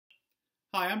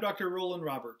Hi, I'm Dr. Rollan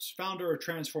Roberts, founder of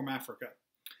Transform Africa.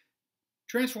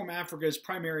 Transform Africa's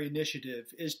primary initiative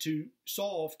is to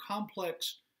solve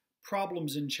complex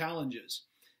problems and challenges.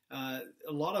 A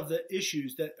lot of the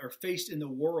issues that are faced in the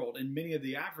world, and many of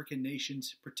the African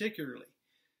nations particularly,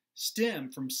 stem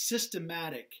from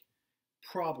systematic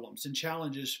problems and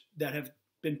challenges that have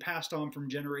been passed on from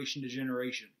generation to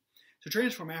generation. So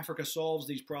Transform Africa solves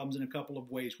these problems in a couple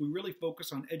of ways. We really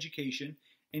focus on education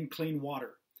and clean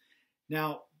water.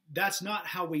 Now, that's not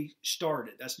how we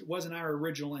started. That wasn't our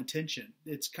original intention.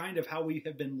 It's kind of how we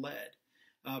have been led.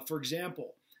 For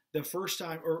example, the first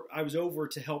time I was over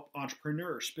to help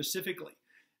entrepreneurs specifically.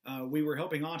 We were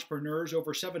helping entrepreneurs,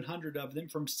 over 700 of them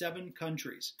from 7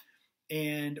 countries.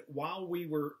 And while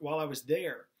I was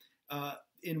there,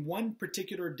 in one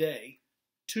particular day,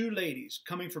 2 ladies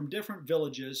coming from different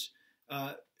villages,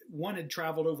 one had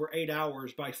traveled over 8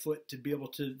 hours by foot to be able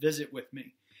to visit with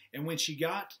me. And when she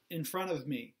got in front of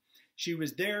me, she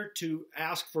was there to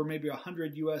ask for maybe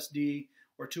 100 USD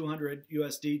or 200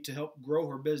 USD to help grow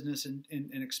her business and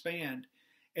expand.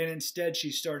 And instead, she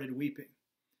started weeping.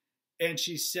 And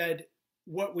she said,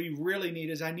 what we really need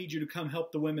is I need you to come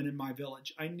help the women in my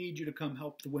village. I need you to come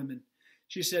help the women.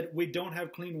 She said, we don't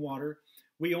have clean water.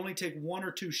 We only take 1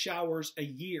 or 2 showers a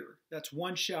year. That's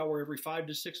 1 shower every 5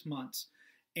 to 6 months.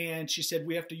 And she said,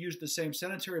 we have to use the same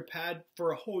sanitary pad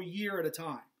for a whole year at a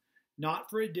time.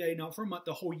 Not for a day, not for a month,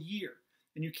 the whole year.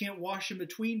 And you can't wash in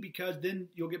between because then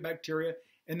you'll get bacteria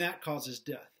and that causes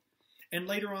death. And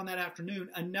later on that afternoon,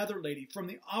 another lady from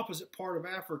the opposite part of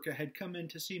Africa had come in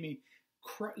to see me,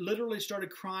 literally started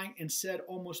crying and said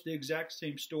almost the exact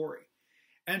same story.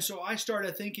 And so I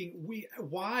started thinking,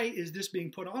 why is this being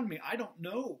put on me? I don't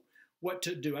know what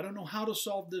to do. I don't know how to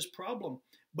solve this problem,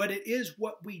 but it is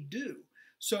what we do.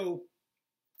 So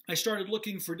I started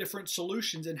looking for different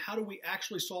solutions and how do we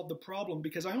actually solve the problem,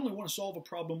 because I only want to solve a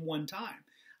problem one time.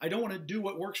 I don't want to do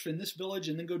what works in this village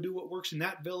and then go do what works in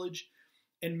that village.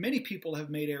 And many people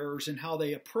have made errors in how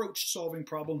they approach solving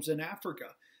problems in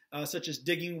Africa, such as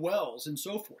digging wells and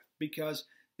so forth, because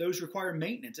those require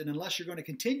maintenance. And unless you're going to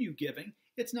continue giving,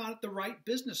 it's not the right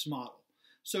business model.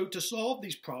 So to solve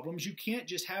these problems, you can't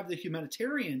just have the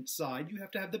humanitarian side. You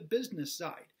have to have the business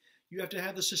side. You have to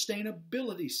have the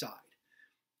sustainability side.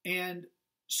 And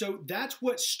so that's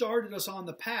what started us on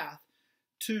the path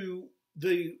to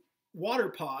the water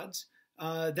pods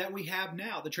that we have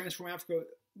now, the Transform Africa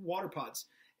water pods.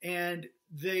 And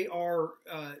they are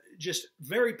just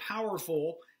very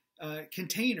powerful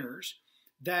containers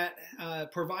that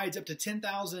provides up to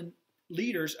 10,000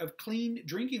 liters of clean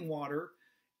drinking water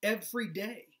every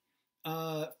day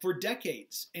for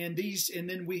decades. And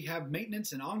then we have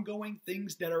maintenance and ongoing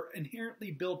things that are inherently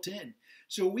built in.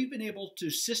 So we've been able to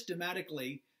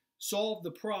systematically solve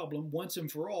the problem once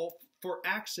and for all for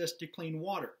access to clean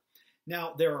water.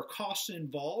 Now, there are costs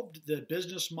involved, the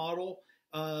business model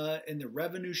and the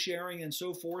revenue sharing and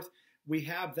so forth. We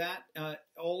have that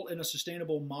all in a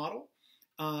sustainable model.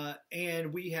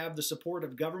 And we have the support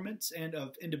of governments and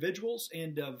of individuals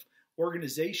and of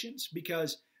organizations,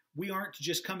 because we aren't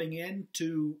just coming in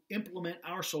to implement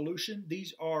our solution.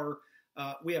 These are,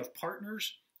 we have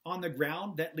partners on the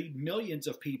ground that lead millions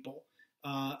of people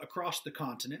across the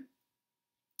continent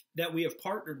that we have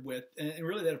partnered with, and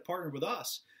really that have partnered with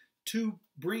us to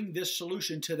bring this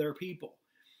solution to their people.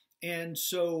 And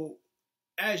so,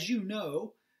 as you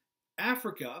know,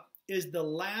 Africa is the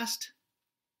last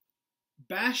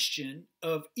bastion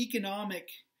of economic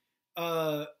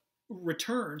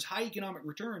returns, high economic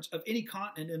returns of any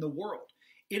continent in the world.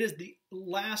 It is the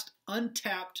last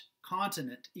untapped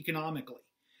continent economically.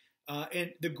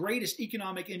 And the greatest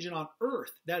economic engine on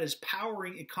earth that is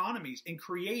powering economies and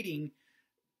creating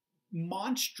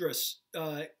monstrous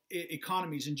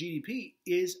economies and GDP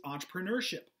is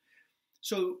entrepreneurship.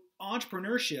 So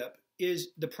entrepreneurship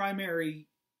is the primary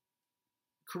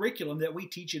curriculum that we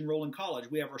teach in Rollan College.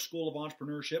 We have our School of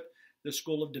Entrepreneurship, the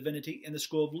School of Divinity, and the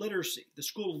School of Literacy. The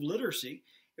School of Literacy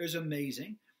is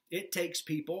amazing. It takes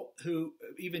people who,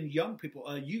 even young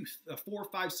people, youth, 4,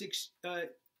 5, 6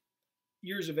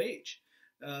 years of age,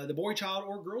 the boy child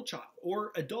or girl child,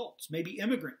 or adults, maybe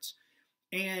immigrants.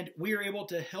 And we are able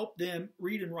to help them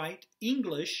read and write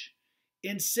English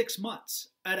in 6 months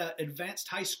at an advanced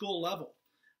high school level.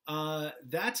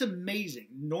 That's amazing.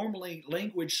 Normally,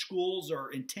 language schools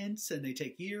are intense and they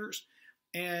take years,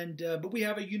 but we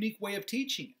have a unique way of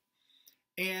teaching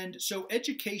it. And so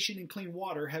education and clean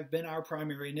water have been our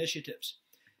primary initiatives.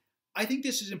 I think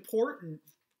this is important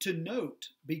to note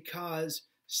because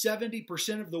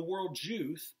 70% of the world's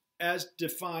youth, as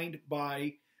defined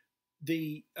by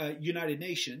the United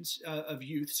Nations of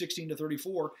Youth, 16 to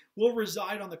 34, will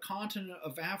reside on the continent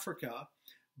of Africa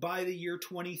by the year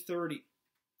 2030.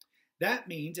 That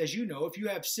means, as you know, if you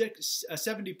have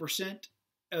 70%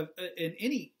 in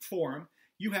any forum,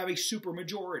 you have a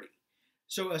supermajority.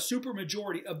 So a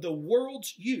supermajority of the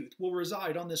world's youth will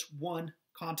reside on this one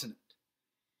continent.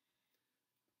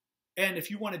 And if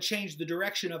you want to change the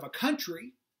direction of a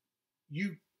country,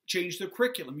 you change the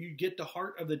curriculum. You get the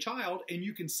heart of the child, and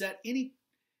you can set any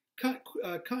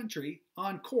country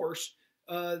on course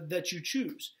that you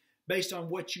choose based on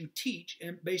what you teach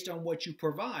and based on what you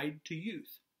provide to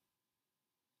youth.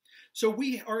 So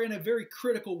we are in a very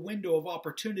critical window of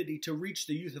opportunity to reach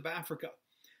the youth of Africa.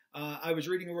 I was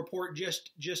reading a report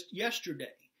just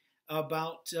yesterday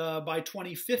about by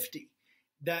 2050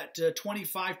 that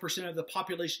 25% of the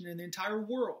population in the entire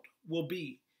world will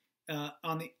be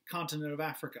on the continent of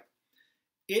Africa.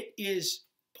 It is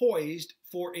poised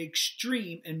for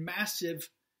extreme and massive,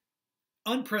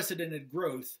 unprecedented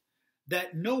growth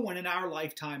that no one in our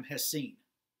lifetime has seen.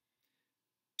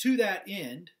 To that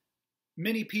end,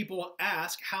 many people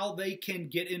ask how they can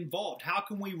get involved. How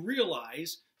can we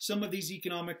realize some of these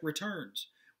economic returns?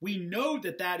 We know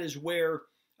that that is where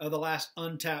the last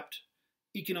untapped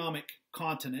economic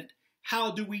continent.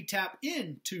 How do we tap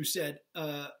into said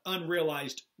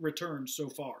unrealized returns so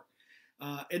far?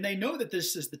 And they know that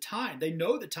this is the time. They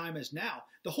know the time is now.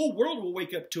 The whole world will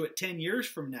wake up to it 10 years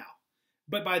from now.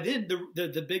 But by then,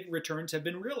 the big returns have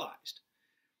been realized.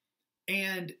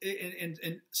 And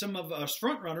some of us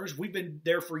front runners, we've been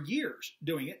there for years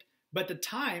doing it. But the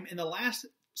time in the last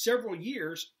several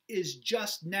years is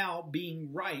just now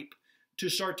being ripe to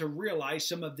start to realize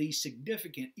some of these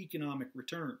significant economic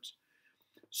returns.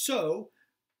 So,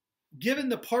 given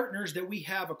the partners that we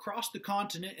have across the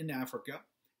continent in Africa,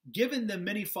 given the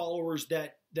many followers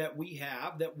that we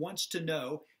have that wants to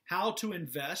know how to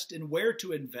invest and where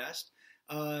to invest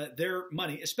their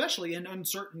money, especially in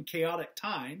uncertain, chaotic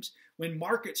times when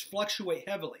markets fluctuate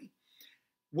heavily,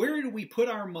 where do we put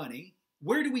our money?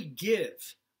 Where do we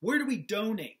give? Where do we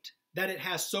donate? That it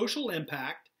has social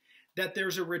impact, that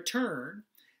there's a return,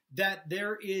 that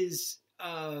there is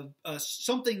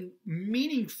something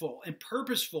meaningful and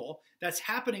purposeful that's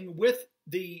happening with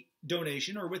the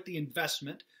donation or with the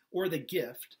investment or the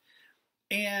gift.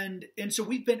 And so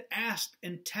we've been asked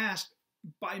and tasked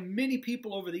by many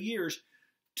people over the years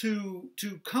to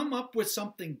come up with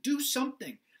something, do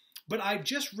something. But I've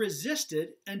just resisted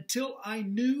until I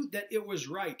knew that it was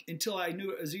right, until I knew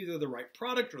it was either the right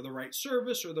product or the right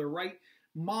service or the right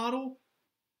model.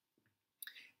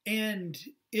 And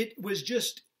it was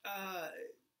just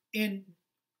in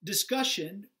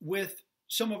discussion with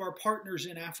some of our partners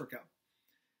in Africa.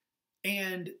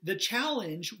 And the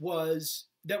challenge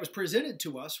that was presented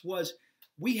to us was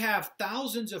we have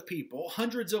thousands of people,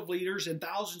 hundreds of leaders and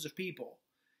thousands of people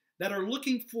that are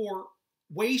looking for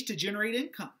ways to generate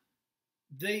income.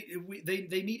 They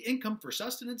need income for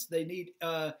sustenance. They need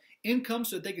income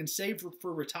so that they can save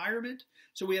for retirement.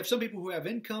 So we have some people who have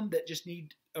income that just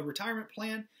need a retirement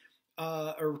plan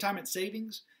or retirement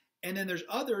savings. And then there's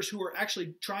others who are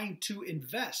actually trying to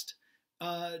invest,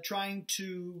 trying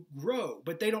to grow,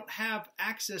 but they don't have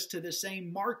access to the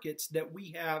same markets that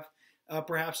we have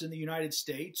perhaps in the United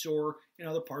States or in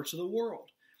other parts of the world.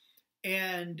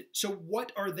 And so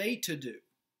what are they to do?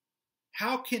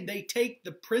 How can they take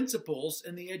the principles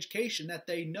and the education that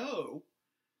they know,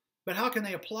 but how can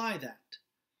they apply that?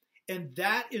 And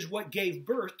that is what gave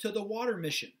birth to the water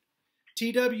mission,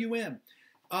 TWM.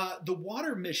 The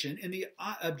water mission and the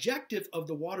objective of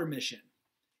the water mission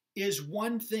is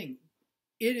one thing.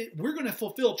 We're going to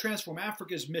fulfill Transform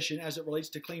Africa's mission as it relates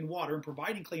to clean water and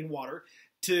providing clean water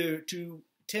to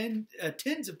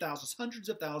tens of thousands, hundreds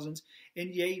of thousands,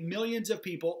 and yea, millions of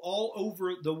people all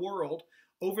over the world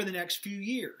over the next few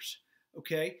years.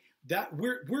 Okay, that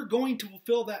we're going to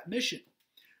fulfill that mission.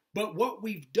 But what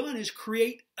we've done is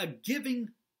create a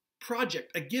giving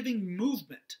project, a giving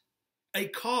movement, a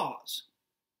cause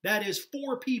that is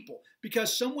for people,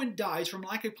 because someone dies from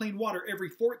lack of clean water every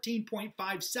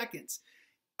 14.5 seconds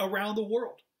around the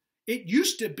world. It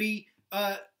used to be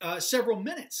several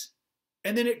minutes,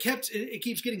 and then it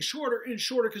keeps getting shorter and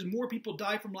shorter because more people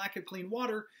die from lack of clean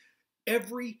water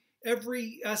every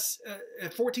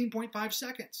 14.5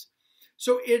 seconds.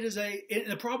 So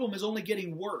the problem is only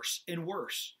getting worse and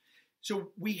worse.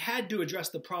 So we had to address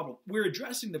the problem. We're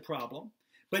addressing the problem,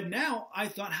 but now I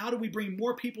thought, how do we bring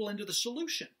more people into the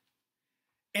solution?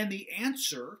 And the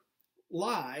answer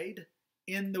lied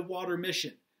in the water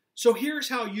mission. So here's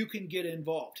how you can get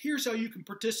involved. Here's how you can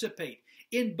participate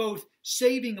in both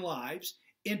saving lives,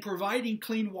 in providing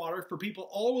clean water for people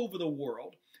all over the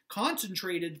world,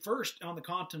 concentrated first on the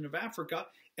continent of Africa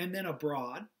and then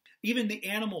abroad. Even the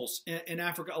animals in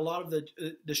Africa, a lot of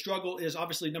the struggle is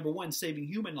obviously, number one, saving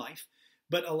human life,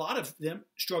 but a lot of them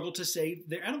struggle to save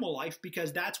their animal life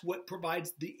because that's what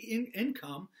provides the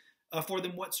income for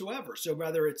them whatsoever. So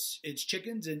whether it's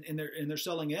chickens and they're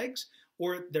selling eggs,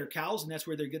 or their cows and that's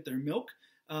where they get their milk,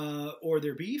 or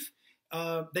their beef,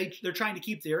 they're trying to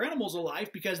keep their animals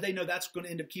alive because they know that's going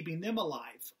to end up keeping them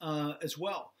alive as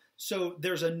well. So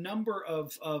there's a number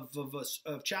of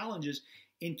challenges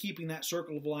in keeping that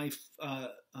circle of life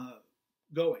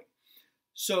going.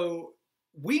 So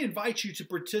we invite you to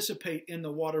participate in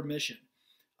the water mission.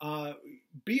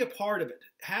 Be a part of it.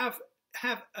 Have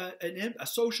a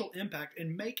social impact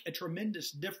and make a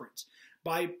tremendous difference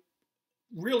by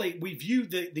really, we view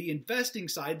the investing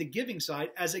side, the giving side,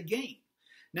 as a game.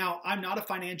 Now, I'm not a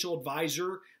financial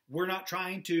advisor. We're not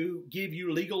trying to give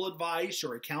you legal advice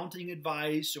or accounting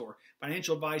advice or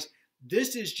financial advice.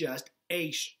 This is just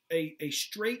a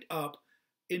straight up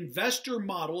investor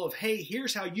model of, hey,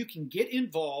 here's how you can get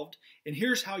involved, and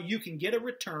here's how you can get a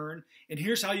return, and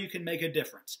here's how you can make a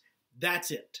difference.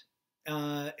 That's it.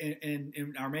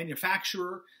 And our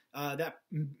manufacturer that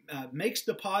makes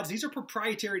the pods, these are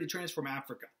proprietary to Transform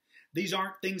Africa. These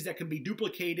aren't things that can be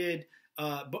duplicated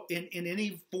in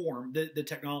any form, the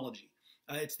technology.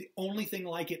 It's the only thing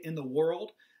like it in the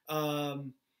world.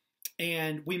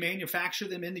 And we manufacture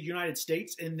them in the United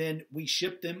States, and then we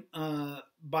ship them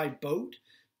by boat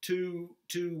to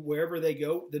wherever they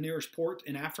go, the nearest port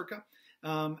in Africa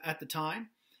at the time.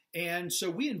 And so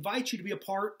we invite you to be a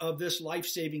part of this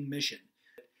life-saving mission.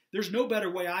 There's no better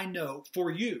way I know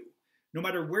for you, no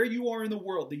matter where you are in the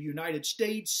world, the United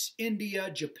States,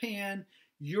 India, Japan,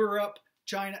 Europe,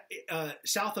 China,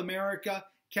 South America,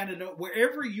 Canada,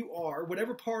 wherever you are,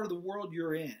 whatever part of the world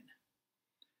you're in,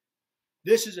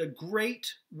 this is a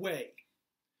great way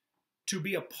to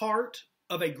be a part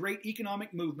of a great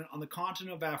economic movement on the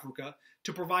continent of Africa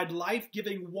to provide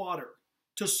life-giving water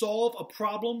to solve a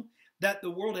problem that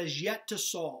the world has yet to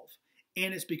solve.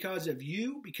 And it's because of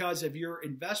you, because of your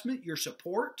investment, your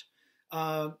support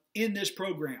in this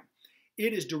program.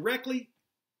 It is directly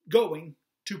going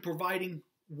to providing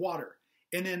water.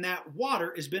 And then that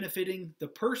water is benefiting the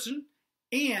person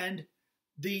and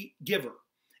the giver.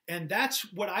 And that's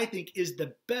what I think is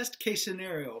the best case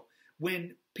scenario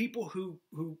when people who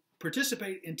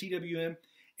participate in TWM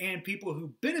and people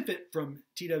who benefit from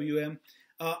TWM,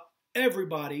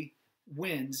 everybody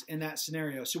wins in that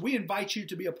scenario. So we invite you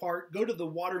to be a part. Go to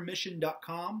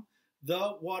thewatermission.com,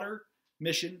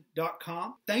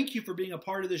 thewatermission.com. Thank you for being a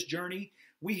part of this journey.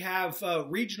 We have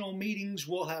regional meetings.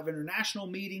 We'll have international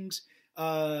meetings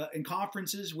and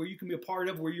conferences where you can be a part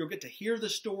of, where you'll get to hear the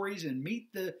stories and meet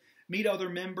other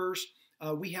members.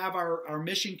 We have our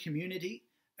mission community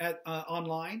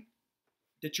online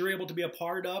that you're able to be a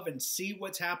part of and see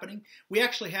what's happening. We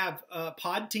actually have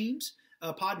pod teams,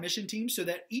 pod mission teams, so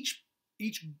that each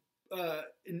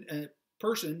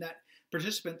person, that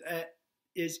participant that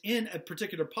is in a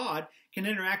particular pod, can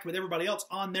interact with everybody else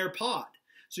on their pod.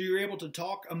 So you're able to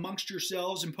talk amongst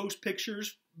yourselves and post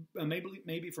pictures,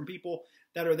 maybe from people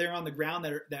that are there on the ground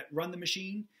that run the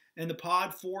machine and the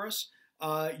pod for us.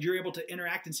 You're able to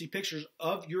interact and see pictures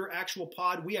of your actual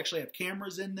pod. We actually have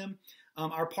cameras in them.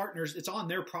 Our partners, it's on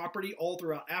their property all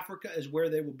throughout Africa is where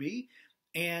they will be.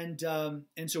 And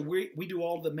so we do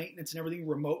all the maintenance and everything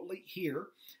remotely here.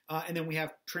 And then we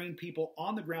have trained people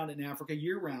on the ground in Africa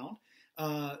year-round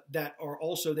that are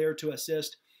also there to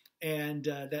assist and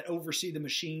that oversee the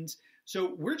machines.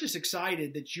 So we're just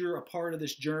excited that you're a part of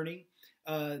this journey,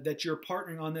 that you're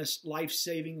partnering on this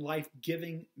life-saving,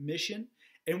 life-giving mission.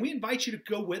 And we invite you to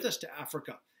go with us to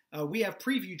Africa. We have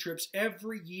preview trips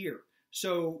every year.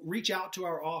 So reach out to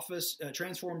our office,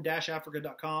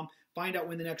 transform-africa.com. Find out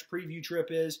when the next preview trip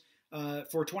is.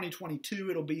 For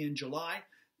 2022, it'll be in July.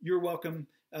 You're welcome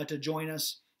to join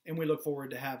us, and we look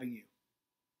forward to having you.